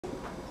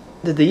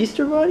Did the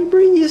Easter Bunny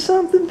bring you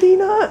something,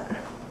 Peanut?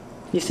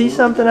 You see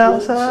something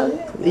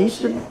outside? The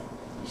Easter. You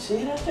see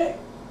it out there?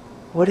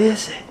 What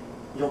is it?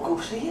 You don't go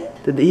see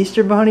it? Did the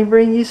Easter Bunny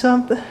bring you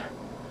something?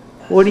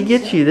 What'd he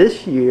get you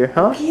this year,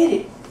 huh? Go get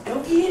it.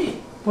 Go get it.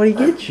 What'd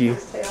he get you?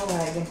 Tail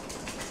wagging.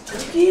 Go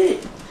get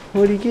it.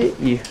 What'd he get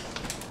you?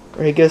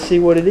 Ready to go see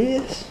what it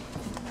is?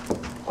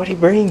 What'd he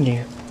bring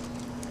you?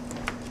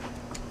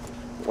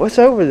 What's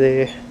over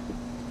there?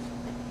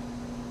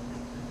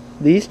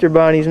 The Easter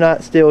Bunny's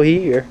not still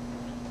here.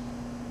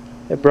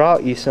 It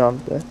brought you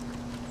something.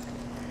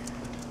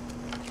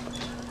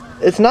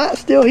 It's not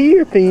still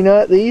here,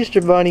 Peanut. The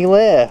Easter Bunny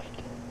left.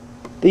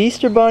 The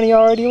Easter Bunny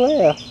already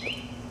left.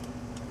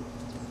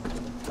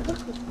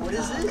 What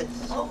is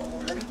this? Oh,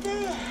 look at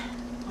that.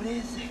 What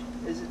is it?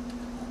 Is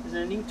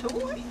it a new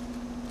toy?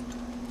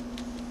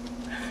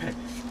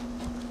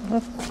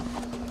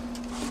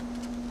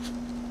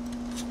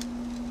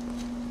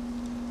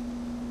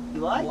 You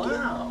like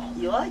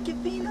it? You like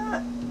it,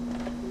 Peanut?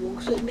 You want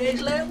to sit in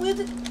Dad's lap with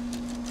it?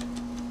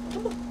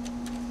 Come on.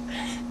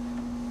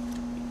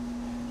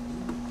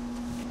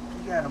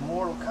 You got a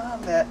Mortal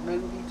Kombat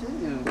movie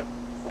too.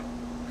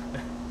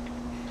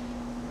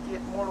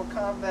 Get Mortal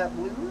Kombat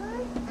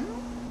Blu-ray?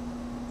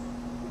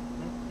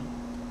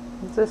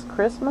 Is this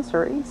Christmas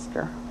or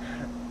Easter?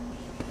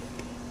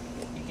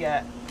 You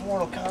got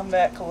Mortal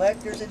Kombat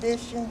Collector's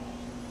Edition.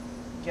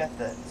 You got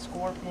the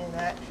Scorpion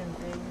action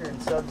figure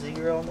and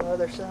Sub-Zero on the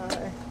other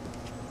side.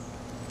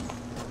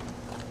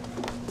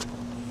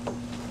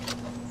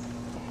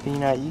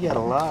 Peanut, you got a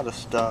lot of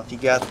stuff. You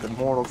got the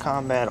Mortal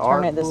Kombat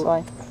art book. Turn it this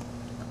way.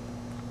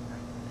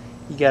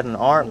 You got an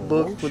art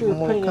book I'm with sure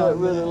Mortal Peanut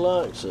Kombat. really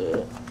likes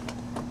that.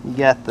 You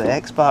got the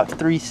Xbox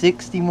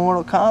 360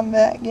 Mortal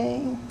Kombat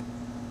game.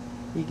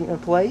 You gonna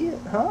play it,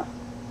 huh?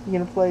 You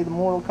gonna play the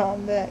Mortal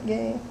Kombat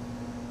game?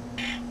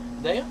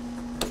 Damn.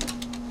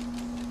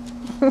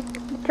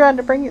 You trying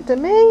to bring it to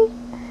me?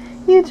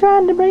 You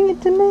trying to bring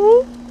it to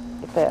me?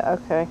 Get that,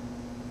 okay.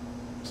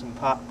 Some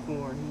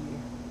popcorn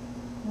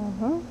here.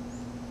 Mm-hmm.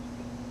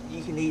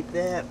 You can eat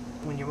that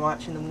when you're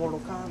watching the Mortal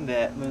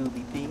Kombat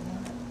movie, Peanut.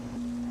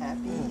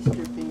 Happy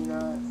Easter,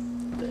 Peanut.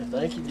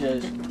 Thank you,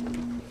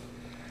 Jason.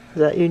 Is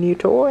that your new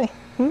toy?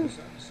 Is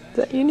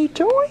that your new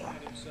toy?